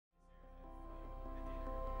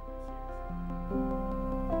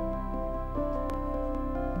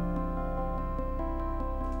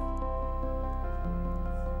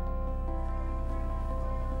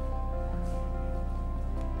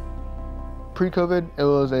Pre-COVID, it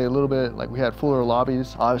was a little bit like we had fuller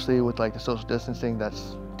lobbies. Obviously with like the social distancing,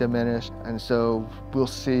 that's diminished. And so we'll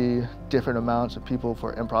see different amounts of people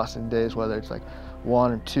for in-processing days, whether it's like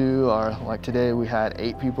 1 or 2, or like today we had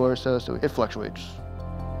 8 people or so it fluctuates.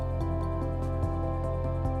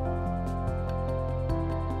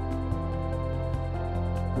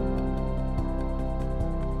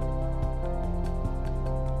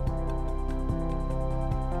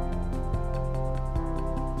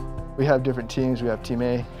 We have different teams. We have Team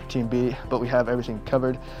A, Team B, but we have everything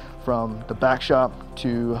covered from the back shop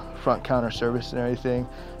to front counter service and everything.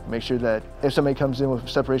 Make sure that if somebody comes in with a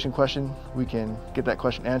separation question, we can get that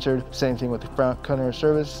question answered. Same thing with the front counter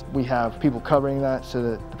service. We have people covering that so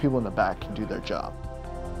that the people in the back can do their job.